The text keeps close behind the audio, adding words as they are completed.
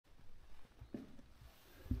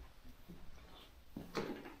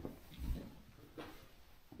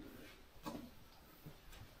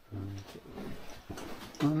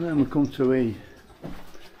And then we come to a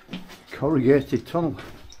corrugated tunnel.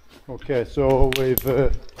 Okay, so we've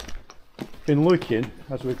been looking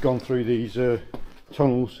as we've gone through these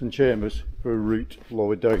tunnels and chambers for a route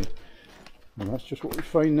lower down, and that's just what we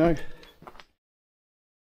find now.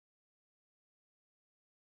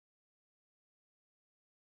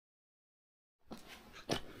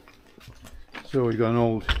 So we've got an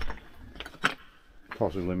old,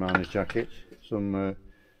 possibly miner's jacket, some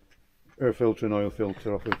air filter and oil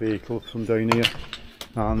filter off a vehicle from down here,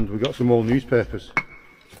 and we've got some old newspapers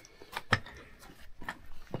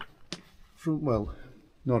from, well,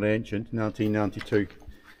 not ancient, 1992.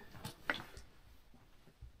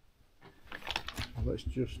 Let's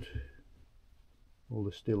just, all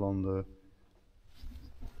the still on there.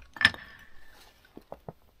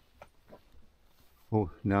 Oh,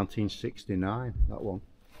 1969, that one.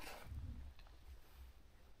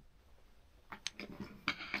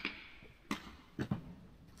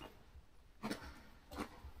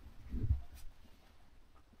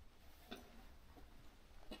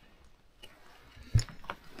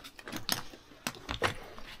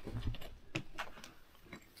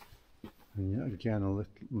 And yeah, again, it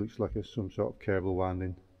looks like some sort of cable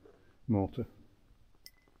winding motor.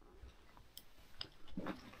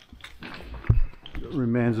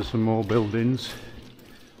 Remains of some more buildings.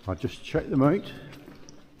 I'll just check them out. In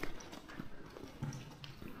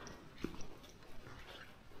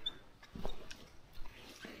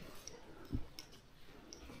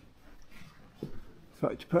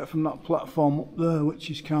fact, apart from that platform up there, which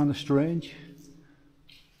is kind of strange.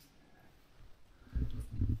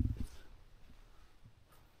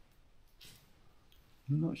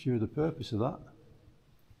 I'm not sure the purpose of that.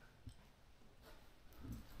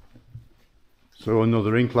 So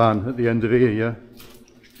another incline at the end of here, yeah.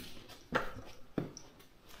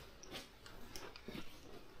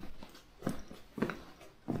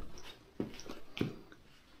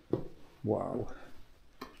 Wow.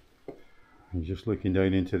 You're just looking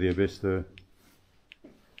down into the abyss there.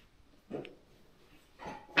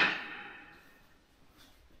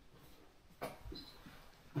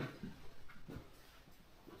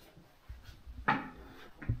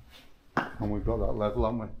 And we've got that level,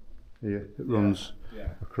 haven't we? Here, it runs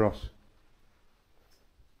across.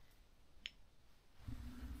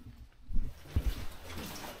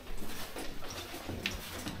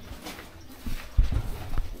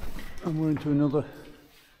 And we're into another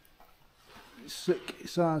sick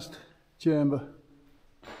sized chamber.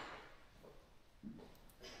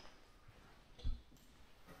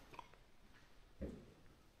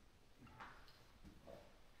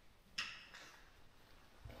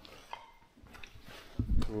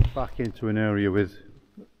 We're back into an area with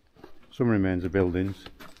some remains of buildings,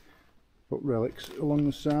 but relics along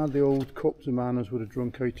the side. The old cups the miners would have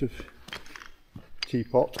drunk out of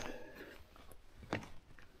teapot.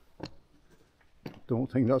 Don't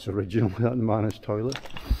think that's original, that the miner's toilet.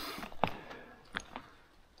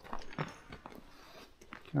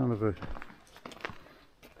 Kind of a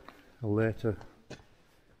later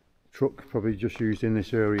truck, probably just used in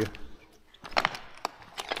this area.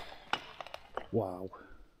 Wow.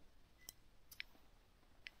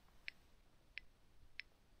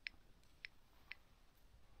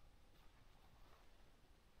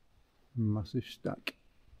 Massive stack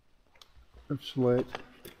of slate.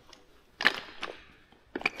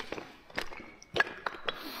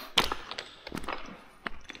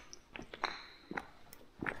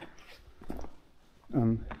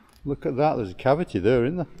 And look at that, there's a cavity there,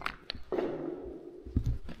 isn't there?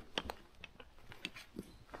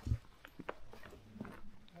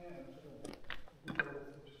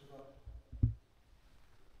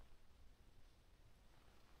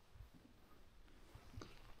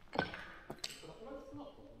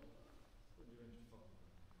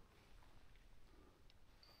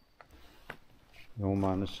 No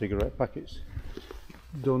miners' cigarette packets.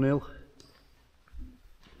 Dunhill.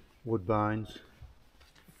 Woodbines.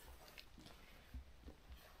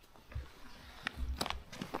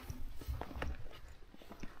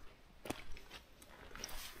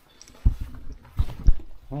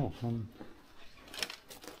 Oh,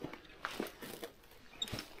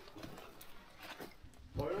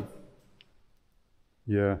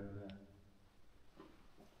 yeah.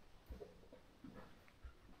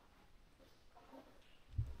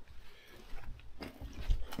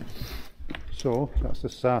 So that's the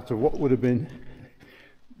start of what would have been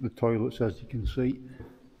the toilets, as you can see.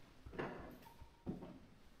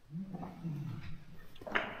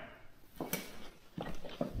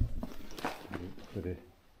 Pretty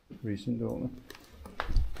recent, don't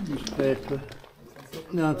they? Newspaper,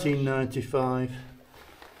 1995.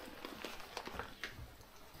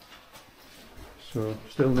 So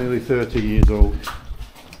still nearly 30 years old.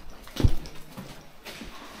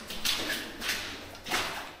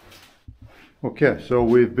 Okay, so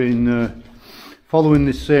we've been following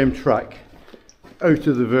this same track out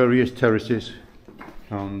of the various terraces,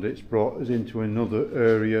 and it's brought us into another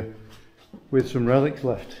area with some relics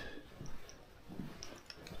left.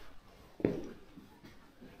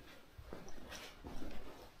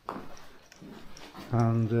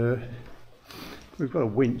 And we've got a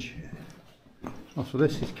winch. Oh, so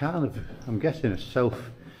this is kind of, I'm guessing, a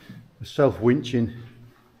self-winching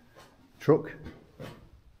truck.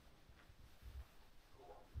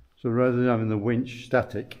 So rather than having the winch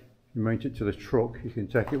static, you mount it to the truck, you can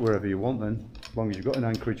take it wherever you want then, as long as you've got an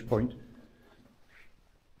anchorage point.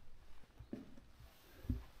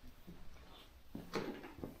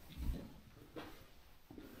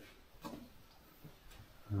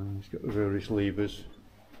 And it's got the various levers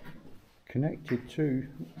connected to,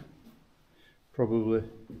 probably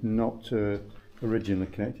not originally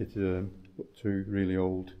connected to them, but to really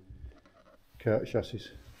old cart chassis.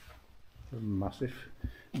 A massive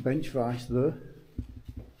bench vise there,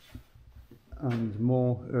 and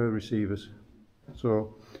more air receivers.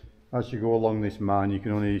 So as you go along this mine, you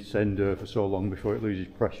can only send air for so long before it loses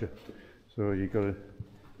pressure. So you've got to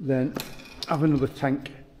then have another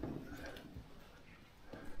tank.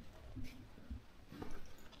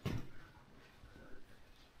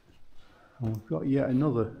 And we've got yet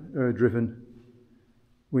another air-driven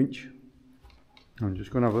winch. I'm just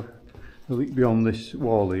going to have a look beyond this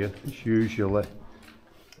wall here. It's usually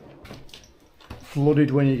flooded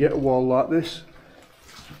when you get a wall like this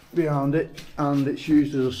behind it, and it's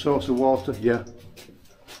used as a source of water. Yeah.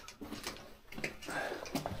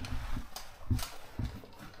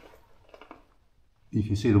 You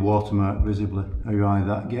can see the watermark visibly, how high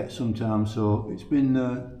that gets sometimes, so it's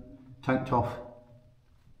been tanked off.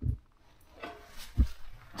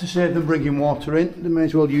 To save them bringing water in, they may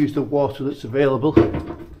as well use the water that's available.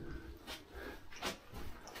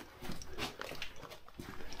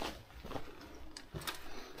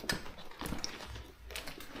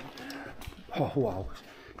 Oh wow,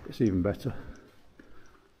 it's even better.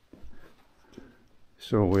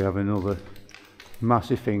 So we have another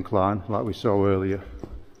massive incline like we saw earlier.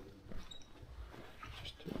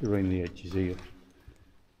 Just around the edges here.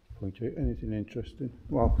 Point out anything interesting.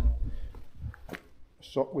 Well, a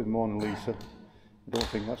sock with Mona Lisa. I don't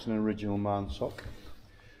think that's an original man sock.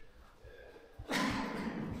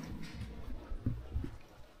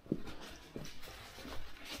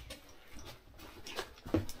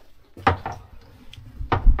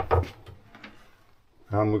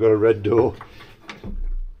 And we've got a red door.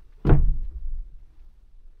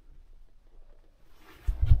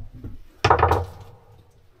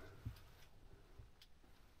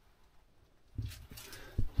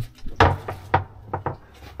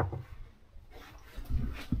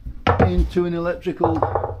 Into an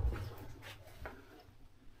electrical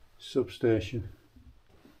substation.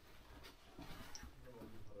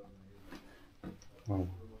 Wow.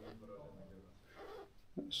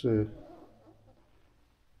 That's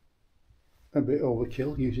a bit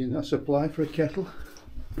overkill using that supply for a kettle.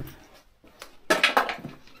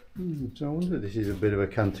 So I wonder if this is a bit of a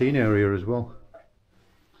canteen area as well.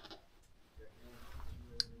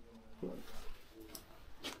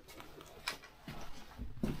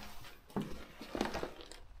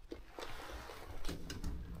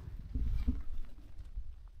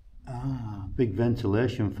 Ah, big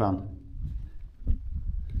ventilation fan.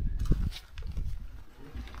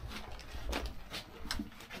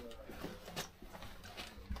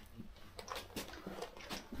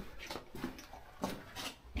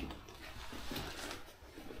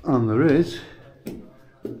 And there is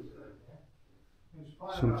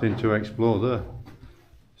something to explore there.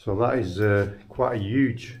 So that is quite a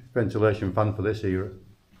huge ventilation fan for this era.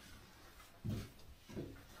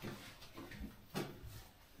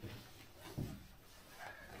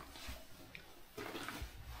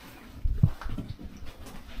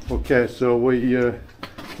 Okay, so we're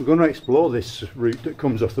going to explore this route that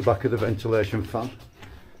comes off the back of the ventilation fan.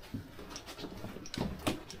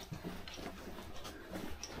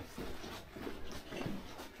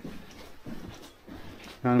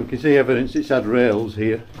 And we can see evidence it's had rails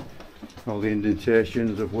here, all the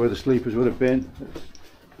indentations of where the sleepers would have been. It's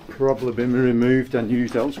probably been removed and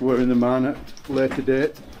used elsewhere in the mine at a later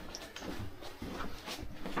date.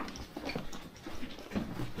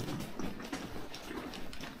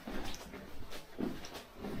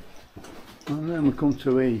 And then we come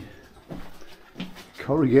to a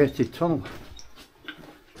corrugated tunnel.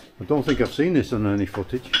 I don't think I've seen this on any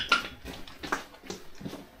footage.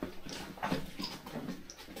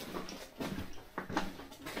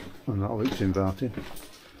 inverting.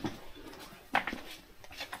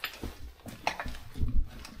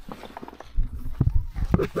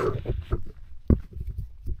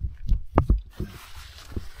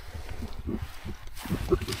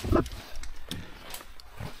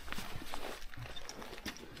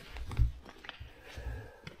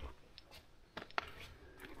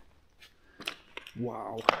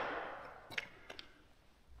 Wow.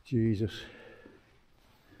 Jesus.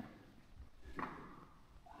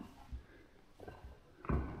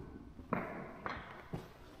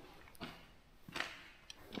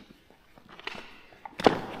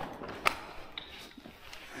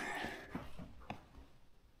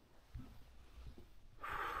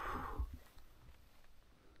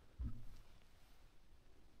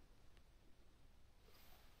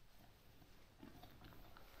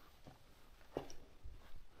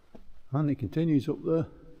 And it continues up there.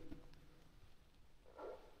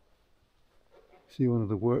 See one of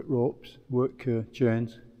the work ropes, work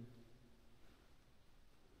chains.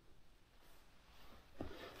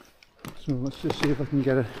 So let's just see if I can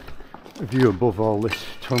get a view above all this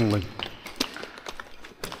tunnelling.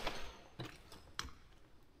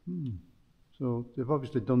 So they've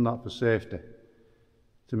obviously done that for safety,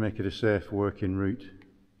 to make it a safe working route.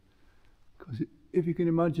 Because if you can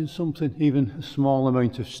imagine something, even a small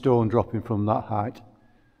amount of stone dropping from that height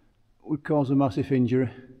would cause a massive injury.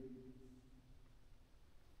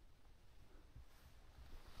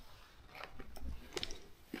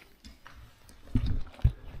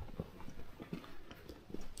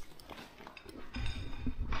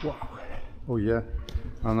 Wow. Oh yeah.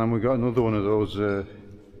 And then we've got another one of those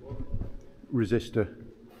resistor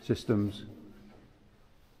systems.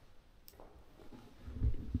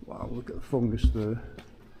 Wow, look at the fungus there.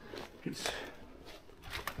 You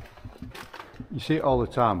see it all the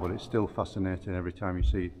time, but it's still fascinating every time you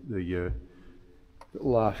see the that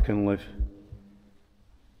life can live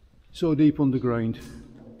so deep underground,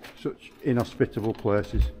 such inhospitable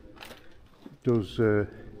places. It does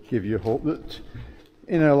give you hope that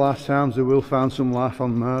in our lifetimes we will find some life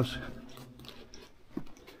on Mars.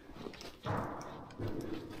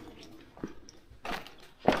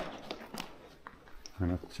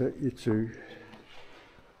 And I'll take you to,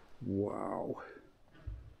 wow,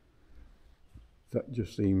 that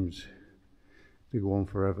just seems to go on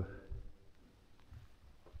forever.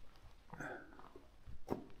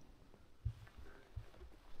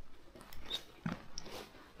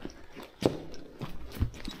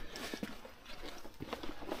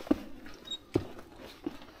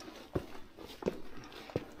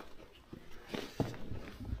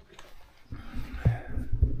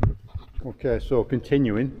 Okay, so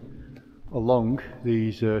continuing along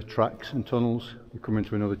these tracks and tunnels, we come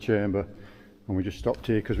into another chamber, and we just stopped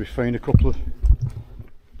here because we found a couple of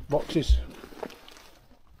boxes,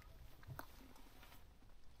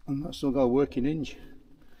 and that's still got a working hinge.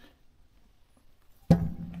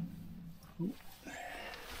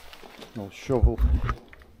 Old shovel.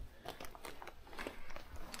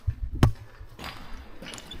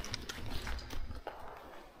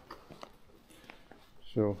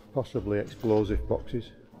 So possibly explosive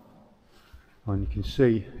boxes, and you can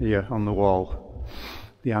see here on the wall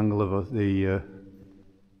the angle of the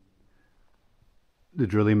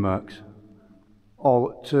drilling marks,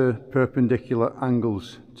 all at perpendicular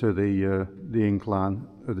angles to the incline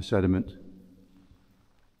of the sediment.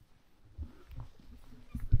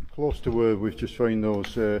 Close to where we've just found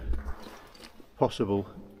those possible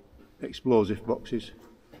explosive boxes,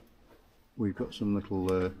 we've got some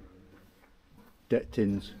little deck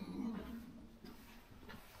tins.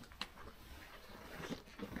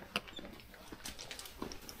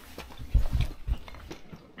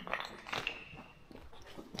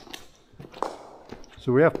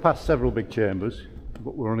 So we have passed several big chambers,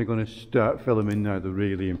 but we're only going to start filming now the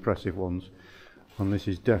really impressive ones, and this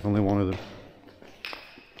is definitely one of them.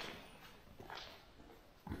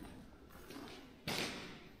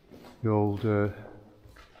 The old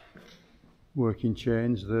working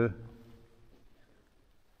chains there.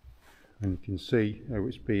 And you can see how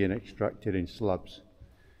it's being extracted in slabs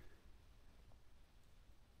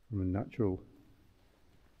from a natural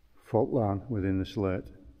fault line within the slate,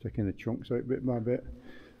 taking the chunks out bit by bit.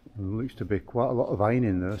 And there looks to be quite a lot of iron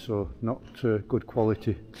in there, so not good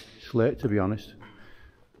quality slate, to be honest.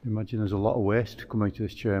 Imagine there's a lot of waste coming out of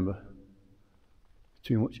this chamber.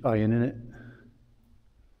 Too much iron in it.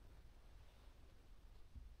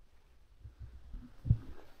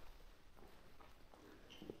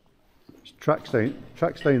 Tracks down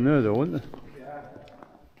there though, aren't there? Yeah.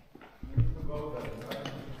 We need to go there, right?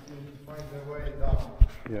 We need to find the way down.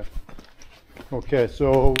 Yeah. Okay,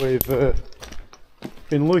 so we've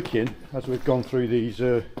been looking, as we've gone through these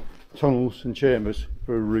tunnels and chambers,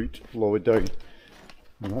 for a route lower down,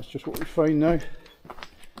 and that's just what we find now.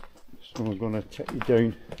 So I'm going to take you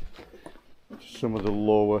down to some of the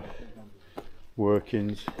lower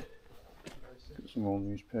workings. Got some old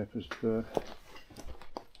newspapers there.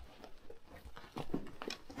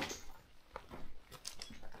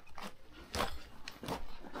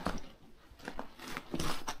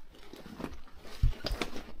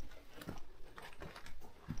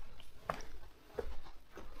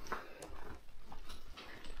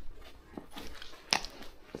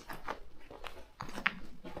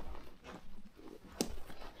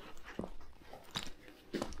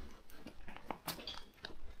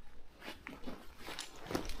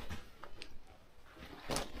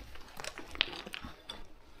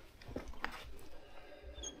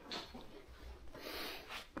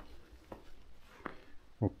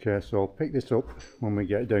 Okay, so I'll pick this up when we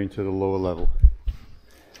get down to the lower level.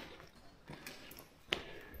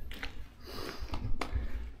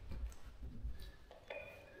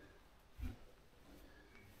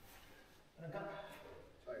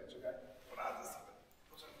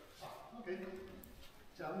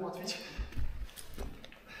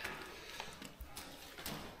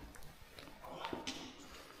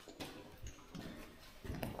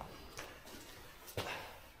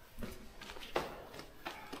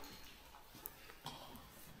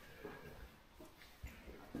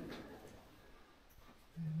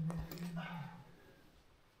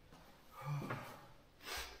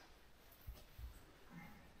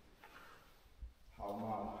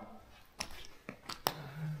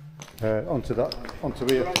 Onto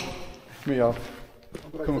here. Me off.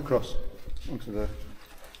 Come across onto there.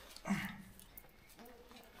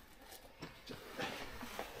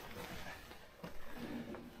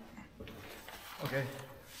 Okay.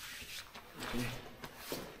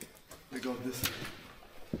 We got this.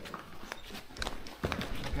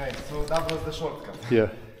 Okay, so that was the shortcut. Yeah.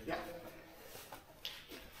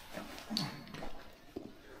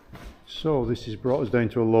 So this has brought us down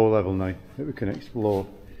to a low level now that we can explore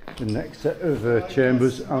the next set of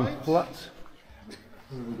chambers and flats.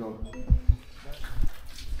 Here we go.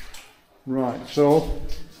 Right, so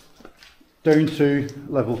down to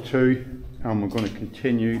level 2, and we're going to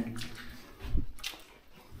continue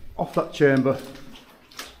off that chamber,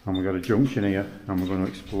 and we've got a junction here, and we're going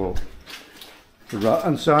to explore the right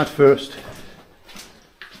hand side first.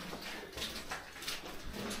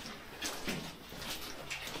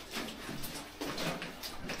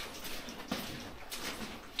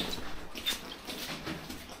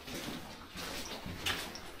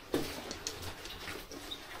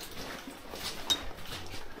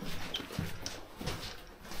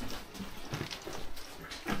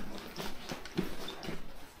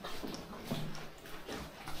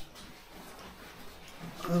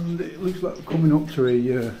 And it looks like we're coming up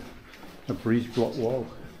to a breeze block wall.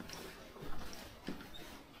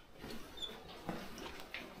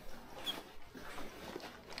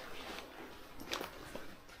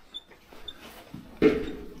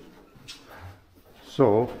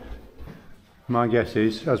 So my guess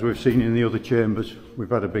is, as we've seen in the other chambers, we've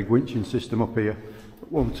had a big winching system up here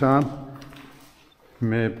at one time.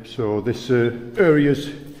 Maybe, so this area's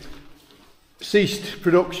ceased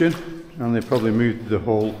production, and they probably moved the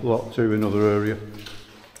whole lot to another area.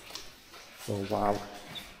 Oh wow.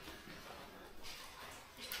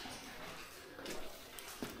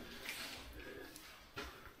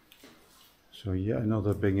 So yet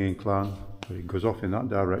another big incline, but it goes off in that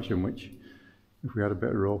direction, which if we had a bit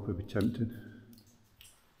of rope would be tempting.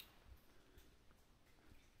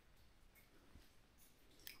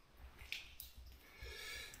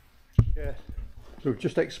 Yeah. So we've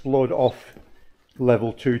just explored off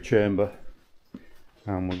level 2 chamber,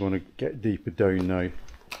 and we're going to get deeper down now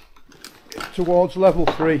towards level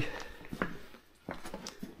 3.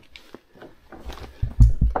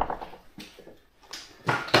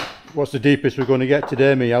 What's the deepest we're going to get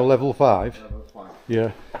today, Mia? Level 5? Level 5.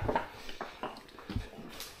 Yeah.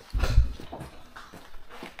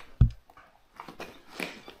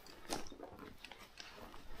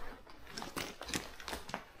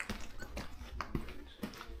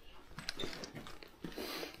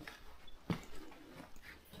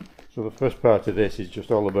 So the first part of this is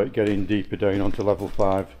just all about getting deeper down onto level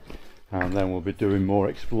 5, and then we'll be doing more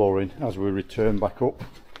exploring as we return back up.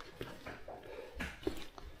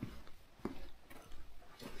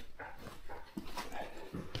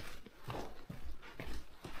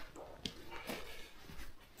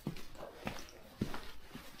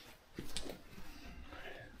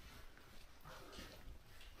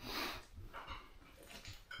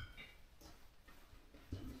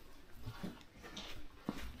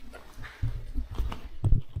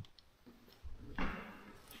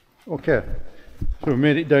 Okay, so we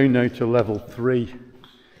made it down now to level 3,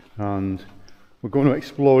 and we're going to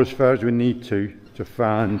explore as far as we need to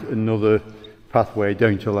find another pathway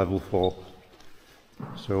down to level 4.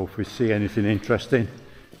 So if we see anything interesting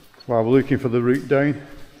while we're looking for the route down,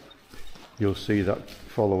 you'll see that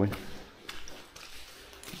following.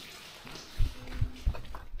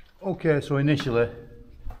 Okay, so initially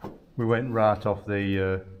we went right off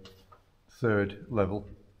the 3rd level,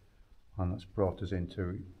 and that's brought us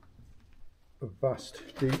into a vast,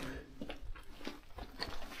 deep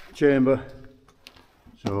chamber.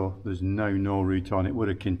 So there's now no route on. It would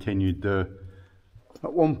have continued there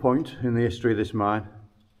at one point in the history of this mine,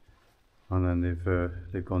 and then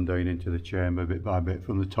they've gone down into the chamber bit by bit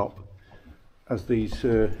from the top, as these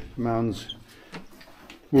mounds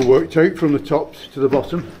were worked out from the top to the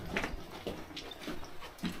bottom.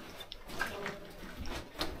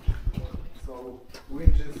 So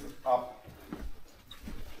winches up.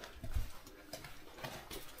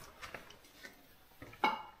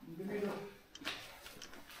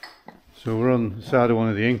 So we're on the side of one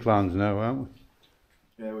of the inclines now, aren't we?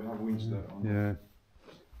 Yeah, we have winch there on. Yeah.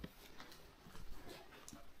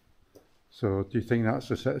 So do you think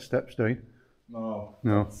that's a set of steps down? No,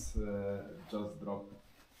 No. it's just drop.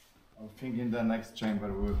 I think in the next chamber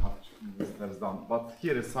we will have the steps down. But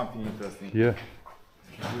here is something interesting. Yeah.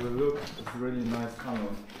 If you will look, it's really nice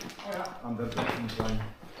tunnel under the incline.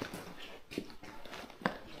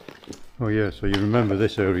 Oh yeah, so you remember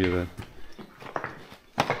this area then?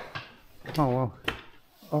 Oh wow.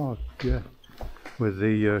 Oh yeah. With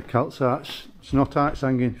the calcites, snotites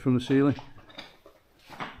hanging from the ceiling.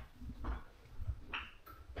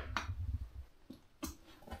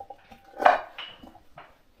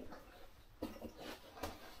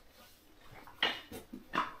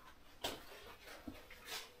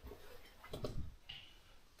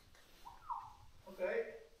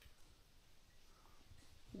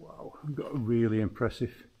 Wow, I've got a really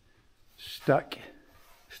impressive stack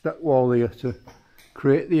wall here to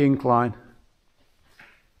create the incline.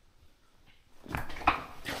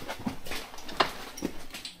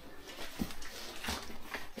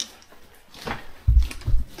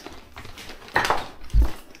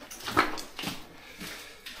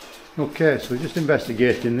 Okay, so we're just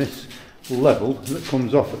investigating this level that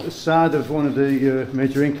comes off at the side of one of the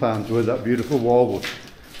major inclines where that beautiful wall was.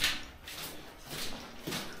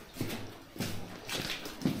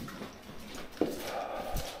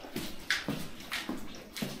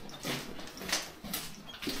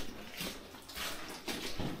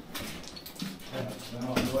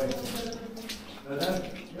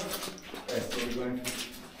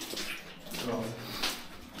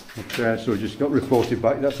 Okay, so we just got reported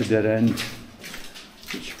back, that's a dead end,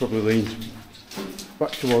 which probably leans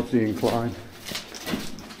back towards the incline.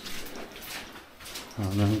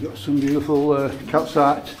 And then we've got some beautiful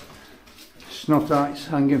calcite snotites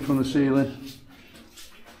hanging from the ceiling.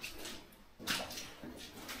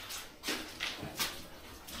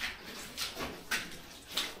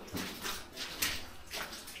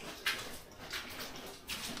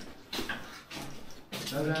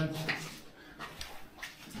 Dead end.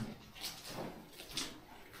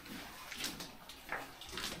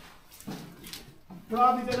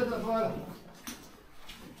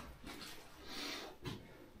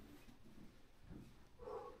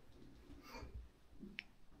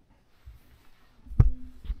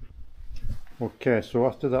 Okay, so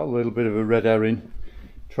after that little bit of a red herring,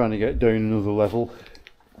 trying to get down another level,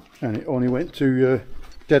 and it only went to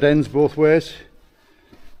dead ends both ways,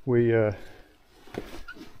 we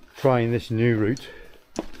trying this new route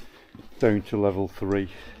down to level 3.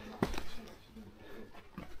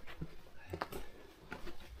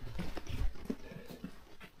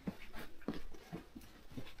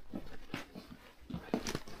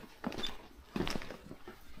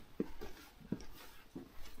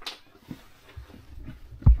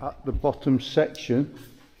 At the bottom section,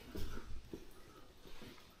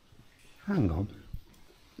 hang on,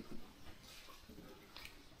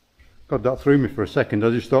 God, that threw me for a second. I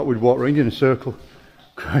just thought we'd walk round in a circle.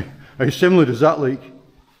 How similar does that look?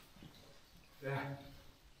 Yeah.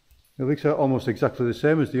 It looks almost exactly the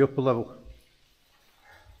same as the upper level.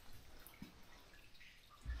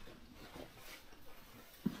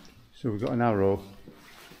 So we've got an arrow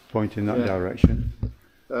pointing that direction.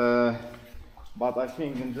 But I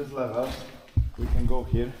think in this level we can go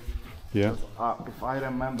here. Yeah. If I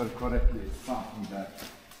remember correctly, it's something there.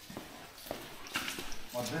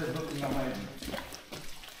 But this is looking amazing.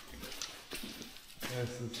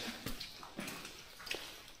 Yes, it's...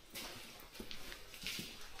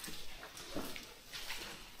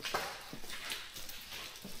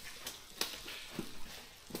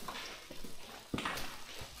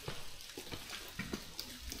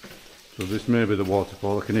 So this may be the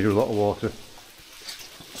waterfall. I can hear a lot of water.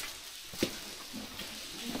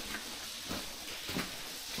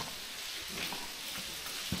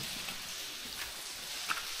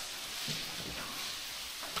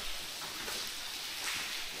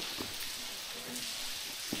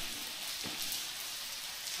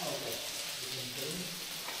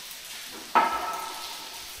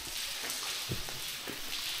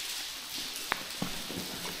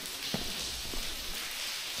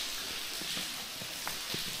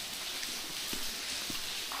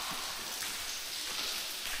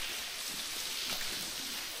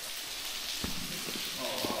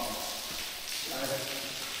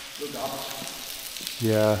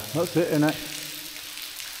 Yeah, that's it, innit?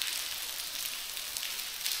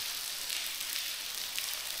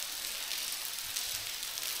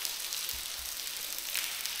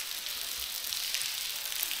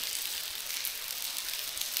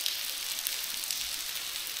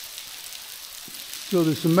 So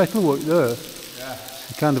there's some metal work there. Yeah.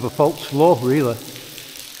 It's kind of a fault slope, really.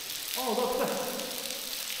 Oh,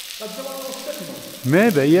 that's the one I was stepping on.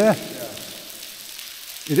 Maybe, yeah.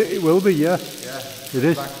 Yeah. It will be, yeah. Yeah. It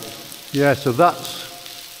is. Exactly. Yeah, so that's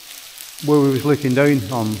where we was looking down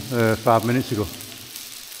on 5 minutes ago.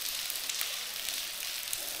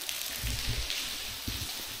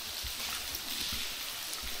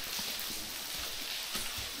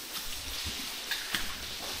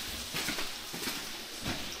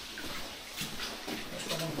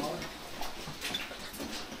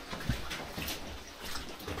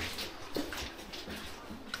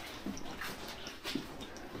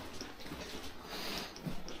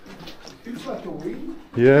 Feels like a wind.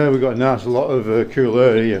 Yeah, we've got a nice lot of cool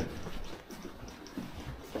air here.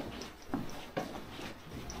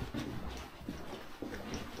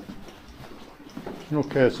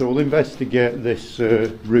 Okay, so we'll investigate this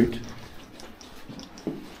route,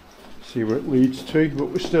 see where it leads to, but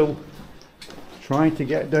we're still trying to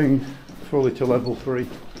get down fully to level 3.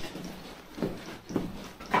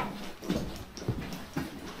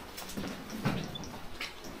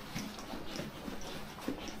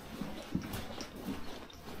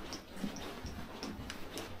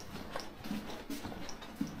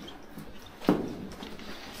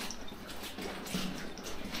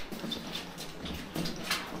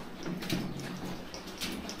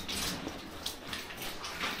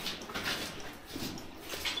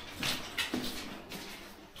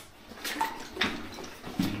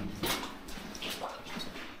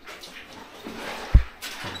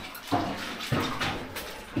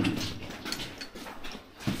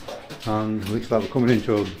 And looks like we're coming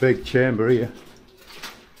into a big chamber here.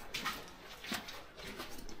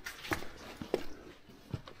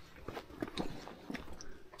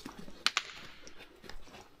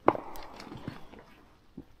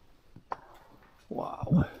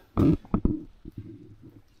 Wow.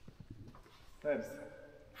 Steps.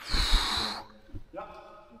 Yeah,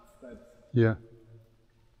 it's steps. Yeah.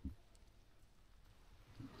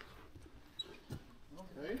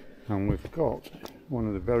 Okay. And we've got one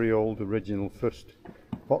of the very old original first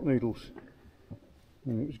pot noodles,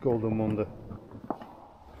 and it was Golden Wonder. So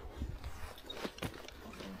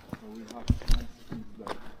we have nice things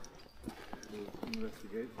that we'll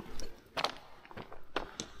investigate.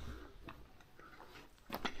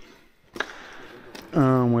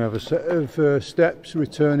 And we have a set of steps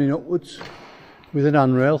returning upwards with an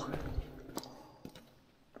handrail.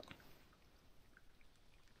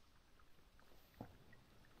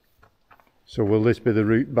 So will this be the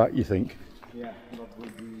route back, you think? Yeah,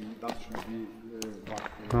 that should be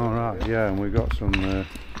back. All right, yeah, and we've got some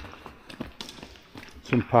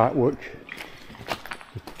park work.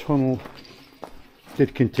 The tunnel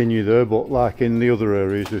did continue there, but like in the other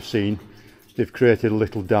areas we've seen, they've created a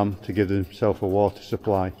little dam to give themselves a water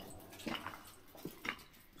supply.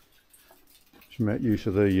 To make use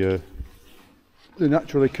of the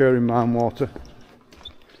naturally occurring mine water.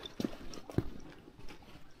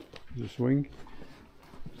 There's a swing.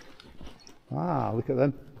 Ah, look at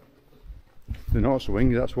them. They're not a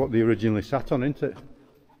swing, that's what they originally sat on, isn't it?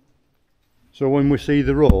 So when we see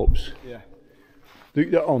the ropes, Yeah. look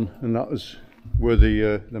that on, and that was where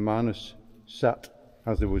the miners sat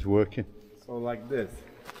as they was working. So like this.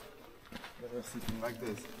 They were sitting like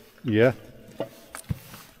this. Yeah.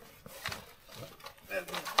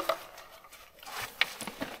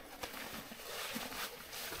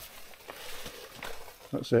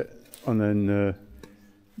 That's it. And then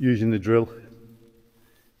using the drill.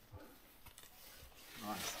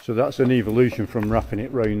 Nice. So that's an evolution from wrapping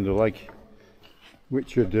it round the leg,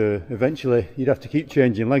 which would eventually, you'd have to keep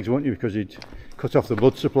changing legs, wouldn't you, because you'd cut off the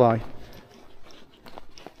blood supply.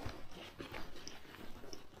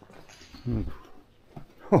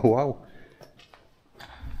 Oh wow.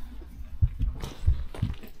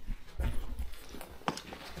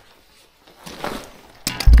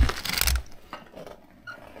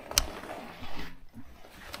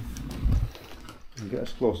 I'll get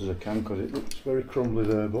as close as I can because it looks very crumbly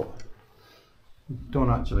there, but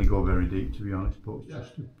don't actually go very deep to be honest, but it's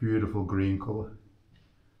just a beautiful green colour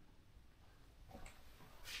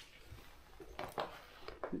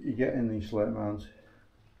that you get in these slate mounds.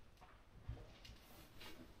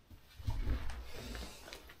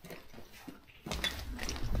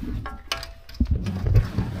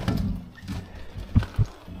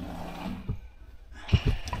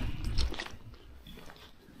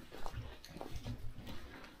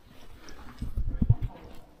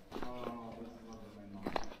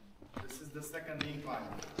 The second incline.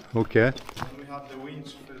 Okay. And we have the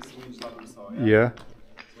winch, first winch that we saw. Yeah.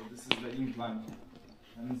 So this is the incline.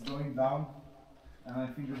 And it's going down, and I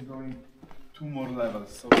think it's going 2 more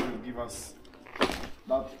levels. So it will give us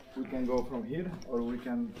that we can go from here, or we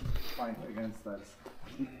can find against stairs.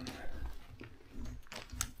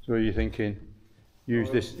 So are you thinking use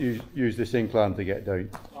this incline to get down?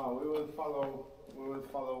 We will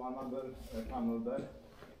follow another tunnel there,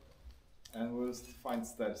 and we'll find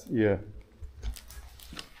stairs. Yeah.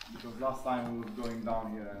 Because last time we were going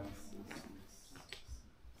down here and it's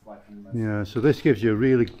slightly messy. Yeah, so this gives you a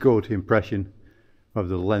really good impression of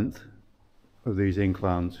the length of these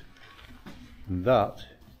inclines. And that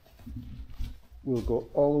will go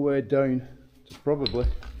all the way down to probably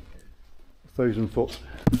 1,000 foot.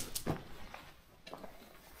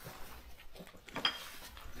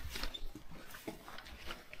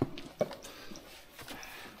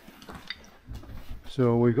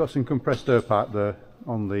 So we've got some compressed air pipe there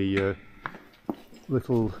on the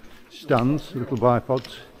little stands, little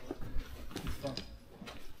bipods,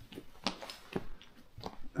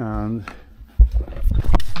 and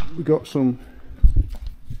we got some,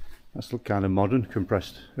 that's the kind of modern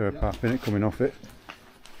compressed air pipe in it coming off it.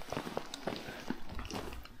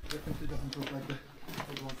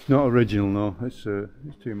 It's not original, no, it's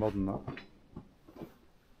too modern that.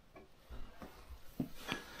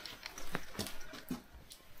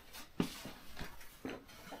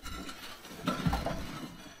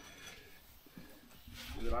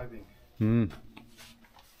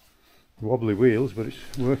 Wobbly wheels, but it's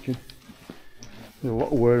working. There's a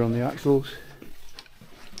lot of wear on the axles.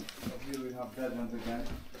 So here we have dead ones again.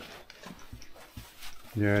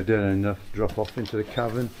 Yeah, dead enough. Drop off into the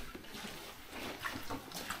cavern.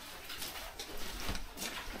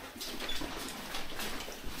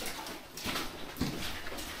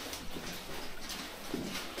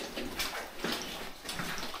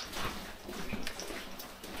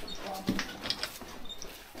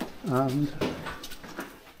 And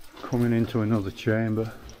coming into another chamber.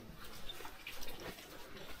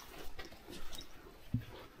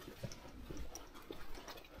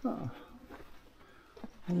 Well,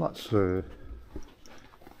 that's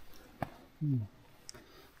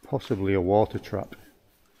possibly a water trap.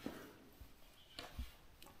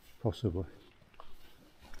 Possibly.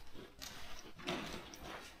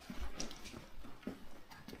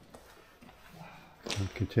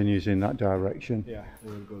 And continues in that direction. Yeah,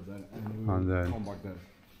 we'll go there And then come back there.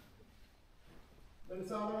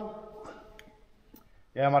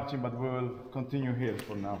 Yeah, Marcin, but we will continue here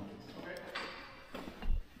for now.